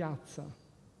 scendere in piazza,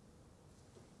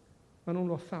 ma non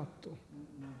lo ha fatto.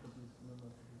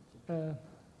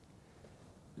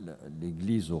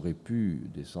 L'Église aurait pu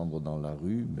descendre dans la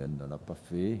rue, mais elle ne l'a pas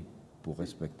fait pour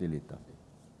respecter l'État.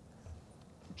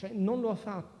 Cioè non lo ha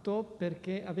fatto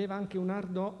perché aveva anche un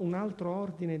altro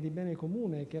ordine di bene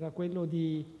comune, che era quello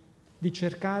di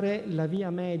cercare la via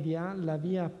media, la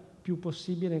via più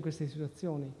possibile in queste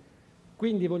situazioni.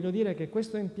 Quindi voglio dire che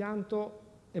questo impianto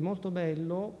è molto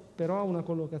bello, però ha una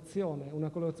collocazione, una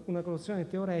collocazione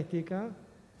teoretica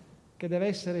che deve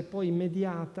essere poi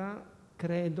mediata,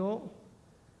 credo,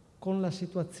 con la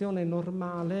situazione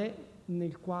normale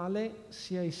nel quale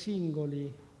sia i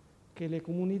singoli che le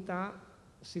comunità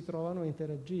si trovano a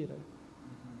interagire.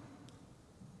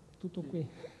 Tutto qui.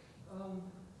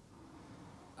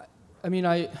 I mean,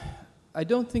 I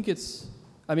don't think it's,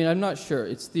 I mean, I'm not sure,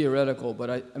 it's theoretical, but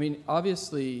I mean,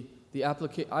 obviously,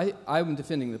 I'm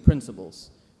defending the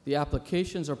principles. The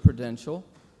applications are prudential,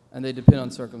 and they depend on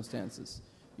circumstances.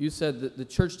 You said that the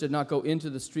church did not go into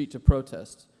the street to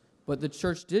protest, but the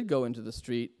church did go into the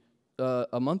street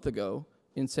a month ago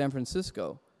in San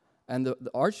Francisco, and the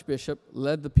archbishop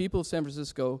led the people of San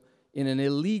Francisco in an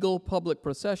illegal public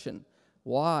procession.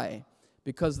 Why?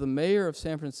 Because the mayor of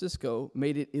San Francisco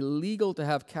made it illegal to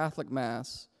have Catholic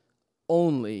Mass,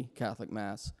 only Catholic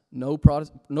Mass. No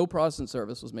Protestant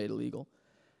service was made illegal.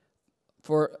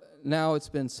 For now, it's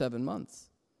been 7 months.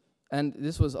 And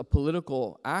this was a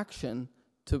political action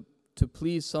to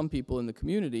please some people in the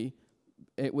community.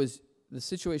 The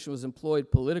situation was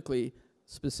employed politically,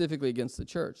 specifically against the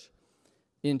church.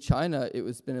 In China, it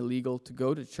was been illegal to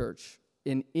go to church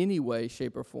in any way,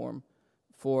 shape, or form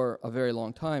for a very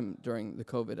long time during the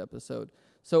COVID episode.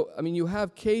 So, I mean, you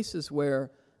have cases where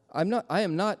I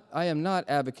am not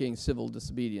advocating civil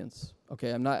disobedience. Okay,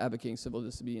 I'm not advocating civil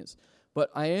disobedience, but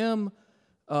I am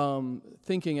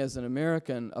thinking as an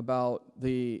American about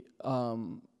the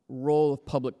role of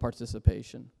public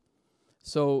participation.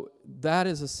 So that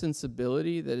is a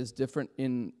sensibility that is different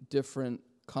in different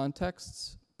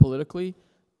contexts politically,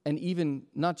 and even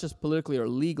not just politically or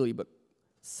legally, but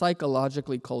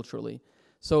psychologically, culturally.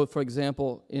 So, for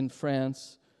example, in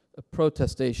France, a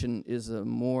protestation is a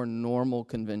more normal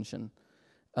convention.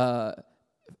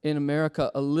 In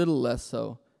America, a little less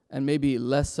so, and maybe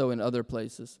less so in other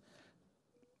places.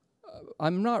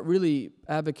 I'm not really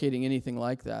advocating anything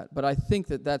like that, but I think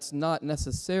that that's not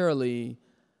necessarily,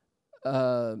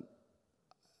 I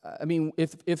mean,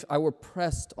 if I were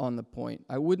pressed on the point,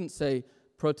 I wouldn't say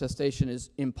protestation is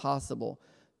impossible.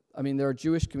 I mean, there are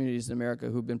Jewish communities in America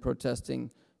who've been protesting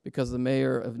because the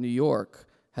mayor of New York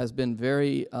has been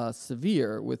very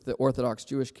severe with the Orthodox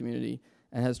Jewish community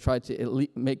and has tried to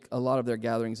make a lot of their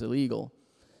gatherings illegal.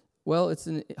 Well, it's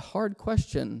a hard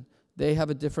question. They have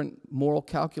a different moral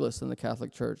calculus than the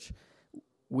Catholic Church.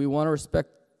 We want to respect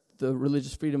the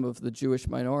religious freedom of the Jewish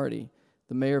minority.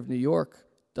 The mayor of New York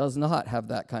does not have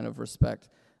that kind of respect,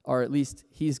 or at least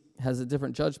he has a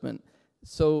different judgment.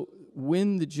 So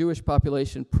when the Jewish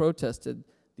population protested,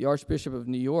 the Archbishop of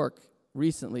New York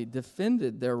recently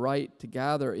defended their right to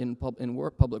gather in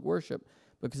public worship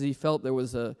because he felt there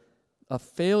was a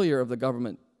failure of the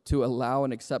government to allow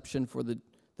an exception for the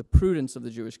prudence of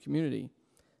the Jewish community.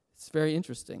 It's very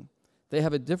interesting. They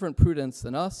have a different prudence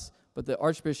than us, but the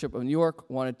Archbishop of New York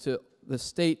wanted the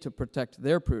state to protect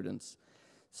their prudence.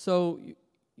 So,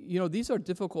 you know, these are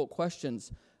difficult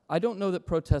questions. I don't know that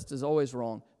protest is always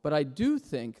wrong, but I do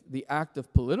think the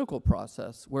active political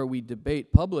process where we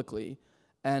debate publicly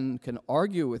and can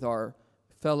argue with our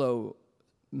fellow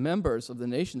members of the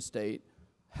nation state,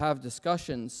 have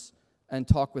discussions and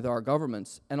talk with our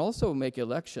governments, and also make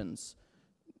elections.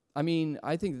 I mean,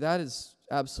 I think that is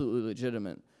absolutely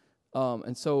legitimate.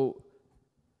 And so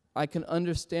I can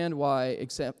understand why,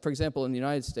 for example, in the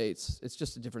United States, it's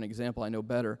just a different example, I know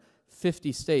better,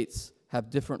 50 states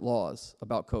have different laws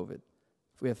about COVID.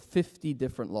 We have 50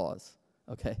 different laws,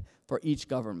 okay, for each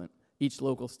government, each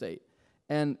local state.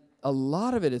 And a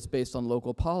lot of it is based on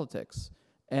local politics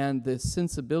and the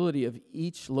sensibility of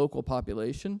each local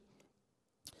population.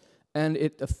 And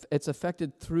it's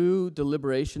affected through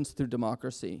deliberations, through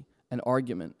democracy and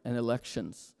argument and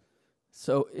elections.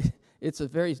 So it's a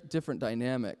very different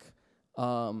dynamic.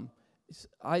 I'm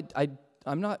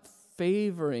not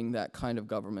favoring that kind of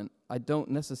government. I don't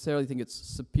necessarily think it's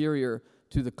superior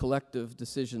to the collective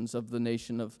decisions of the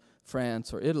nation of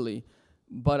France or Italy,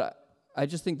 but I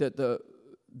just think that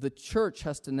the church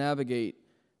has to navigate,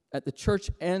 the church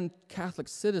and Catholic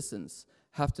citizens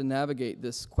have to navigate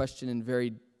this question in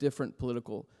very different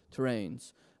political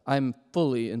terrains. I'm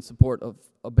fully in support of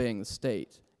obeying the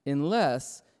state,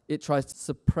 unless it tries to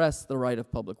suppress the right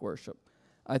of public worship.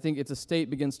 I think if the state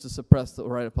begins to suppress the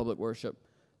right of public worship,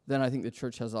 then I think the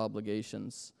church has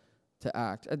obligations to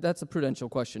act. That's a prudential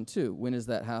question too. When is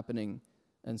that happening,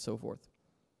 and so forth.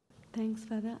 Thanks,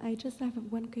 Father. I just have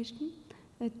one question,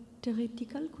 a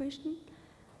theoretical question.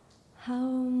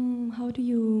 How do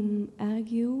you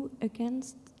argue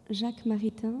against Jacques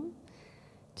Maritain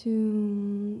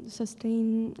to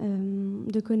sustain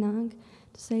de Coninck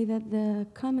to say that the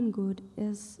common good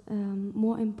is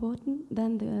more important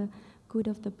than the good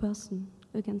of the person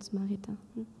against Marita?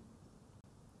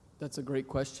 That's a great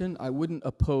question. I wouldn't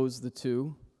oppose the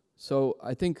two. So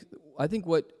I think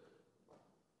what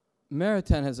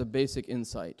Maritain has a basic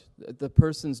insight. The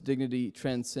person's dignity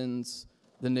transcends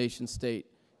the nation state.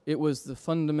 It was the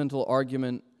fundamental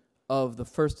argument of the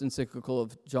first encyclical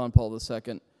of John Paul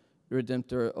II,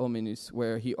 Redemptor Hominis,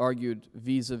 where he argued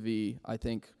vis-a-vis, I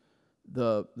think,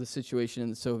 the situation in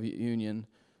the Soviet Union.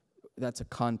 That's a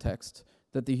context,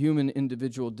 that the human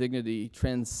individual dignity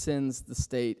transcends the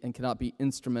state and cannot be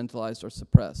instrumentalized or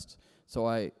suppressed. So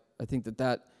I think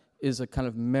that is a kind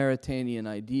of Maritainian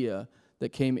idea that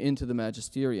came into the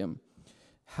magisterium.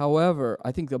 However,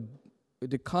 I think the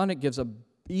Decanic gives a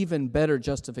even better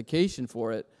justification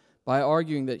for it by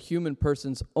arguing that human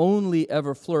persons only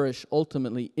ever flourish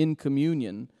ultimately in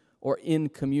communion or in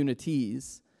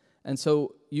communities, and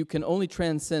so you can only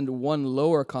transcend one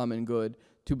lower common good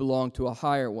to belong to a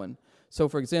higher one. So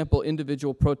for example,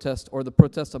 individual protest or the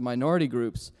protest of minority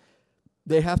groups,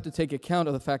 they have to take account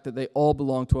of the fact that they all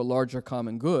belong to a larger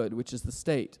common good, which is the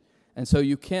state. And so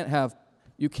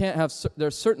there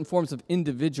are certain forms of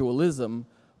individualism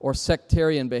or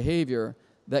sectarian behavior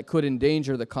that could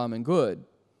endanger the common good.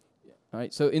 All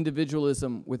right? So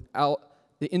individualism without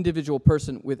the individual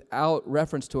person without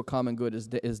reference to a common good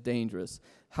is dangerous.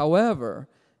 However,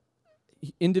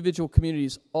 individual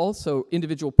persons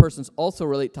also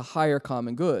relate to higher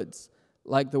common goods,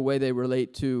 like the way they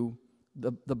relate to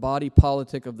the body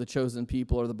politic of the chosen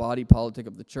people or the body politic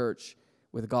of the church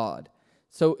with God.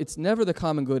 So it's never the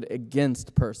common good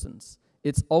against persons.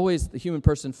 It's always the human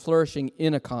person flourishing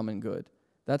in a common good.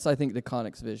 That's, I think,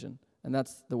 Decanic's vision. And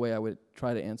that's the way I would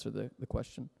try to answer the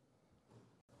question.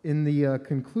 In the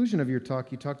conclusion of your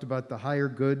talk, you talked about the higher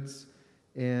goods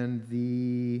and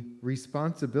the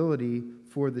responsibility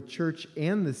for the church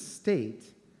and the state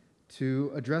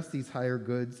to address these higher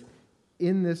goods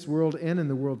in this world and in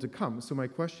the world to come. So my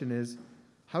question is,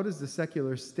 how does the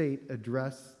secular state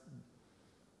address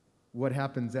what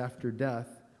happens after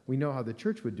death? We know how the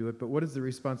church would do it, but what is the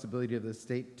responsibility of the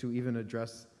state to even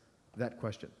address that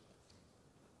question?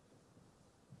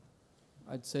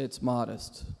 I'd say it's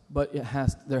modest, but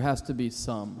there has to be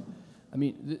some. I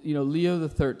mean, Leo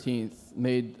XIII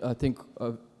made, I think,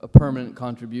 a permanent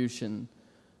contribution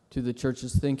to the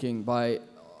church's thinking by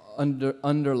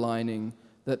underlining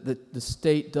that the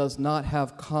state does not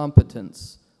have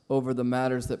competence over the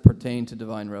matters that pertain to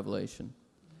divine revelation.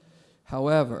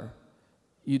 However,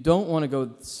 you don't want to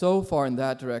go so far in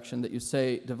that direction that you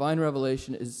say divine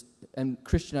revelation and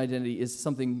Christian identity is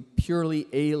something purely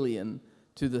alien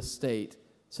to the state,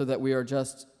 so that we are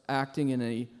just acting in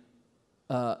a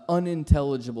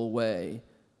unintelligible way.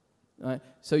 Right?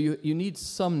 So you need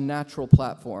some natural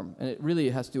platform, and it really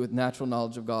has to do with natural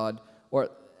knowledge of God,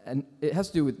 and it has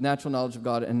to do with natural knowledge of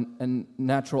God and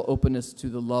natural openness to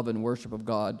the love and worship of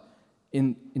God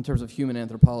in terms of human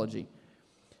anthropology.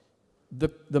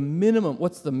 The minimum,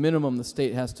 what's the minimum the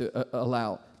state has to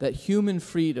allow? That human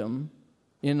freedom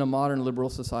in a modern liberal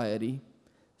society,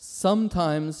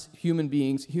 sometimes human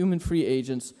beings, human free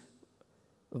agents,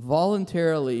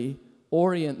 voluntarily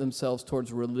orient themselves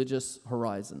towards religious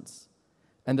horizons,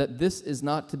 and that this is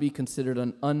not to be considered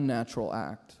an unnatural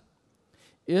act.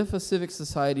 If a civic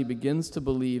society begins to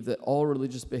believe that all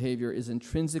religious behavior is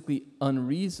intrinsically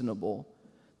unreasonable,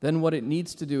 then what it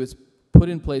needs to do is put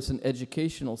in place an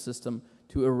educational system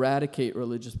to eradicate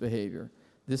religious behavior.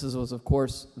 This was, of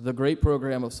course, the great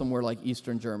program of somewhere like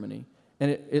Eastern Germany. And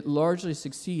it largely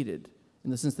succeeded in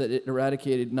the sense that it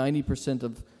eradicated 90%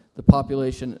 of the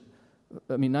population,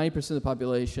 90% of the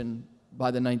population by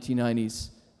the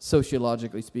 1990s,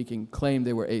 sociologically speaking, claimed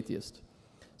they were atheist.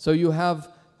 So you have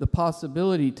the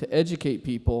possibility to educate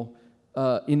people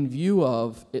in view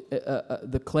of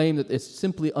the claim that it's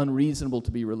simply unreasonable to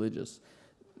be religious.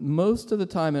 Most of the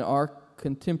time in our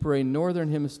contemporary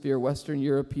Northern Hemisphere, Western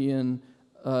European,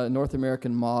 North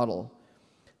American model,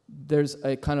 there's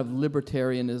a kind of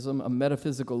libertarianism, a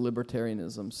metaphysical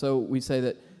libertarianism. So we say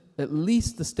that at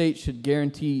least the state should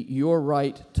guarantee your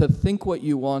right to think what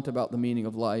you want about the meaning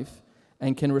of life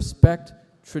and can respect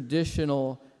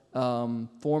traditional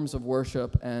forms of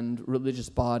worship and religious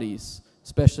bodies,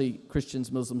 especially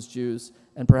Christians, Muslims, Jews,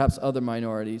 and perhaps other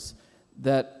minorities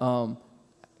that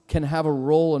can have a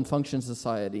role and function in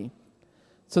society.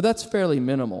 So that's fairly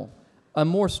minimal. A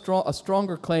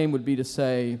stronger claim would be to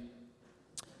say,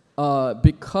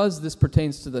 because this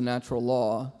pertains to the natural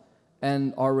law,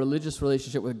 and our religious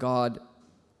relationship with God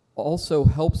also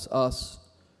helps us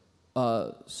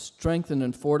strengthen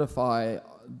and fortify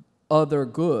other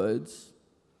goods,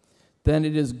 then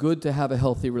it is good to have a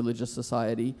healthy religious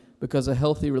society, because a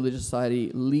healthy religious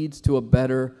society leads to a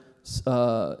better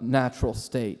natural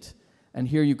state. And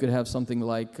here you could have something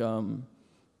like,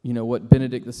 what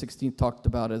Benedict XVI talked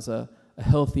about as a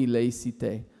healthy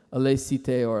laïcité, a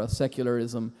laïcité or a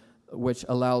secularism which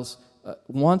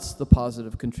wants the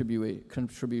positive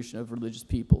contribution of religious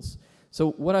peoples.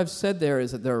 So what I've said there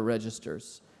is that there are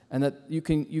registers, and that you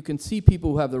can see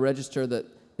people who have the register that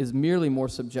is merely more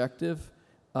subjective,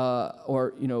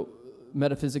 or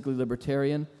metaphysically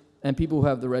libertarian, and people who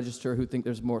have the register who think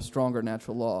there's more stronger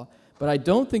natural law. But I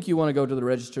don't think you want to go to the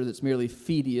register that's merely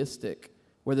fideistic,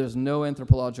 where there's no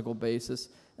anthropological basis.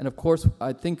 And of course,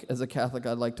 I think as a Catholic,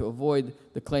 I'd like to avoid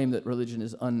the claim that religion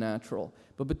is unnatural.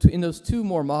 But between those two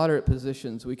more moderate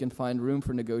positions, we can find room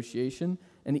for negotiation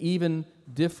and even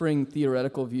differing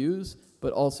theoretical views,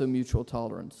 but also mutual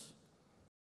tolerance.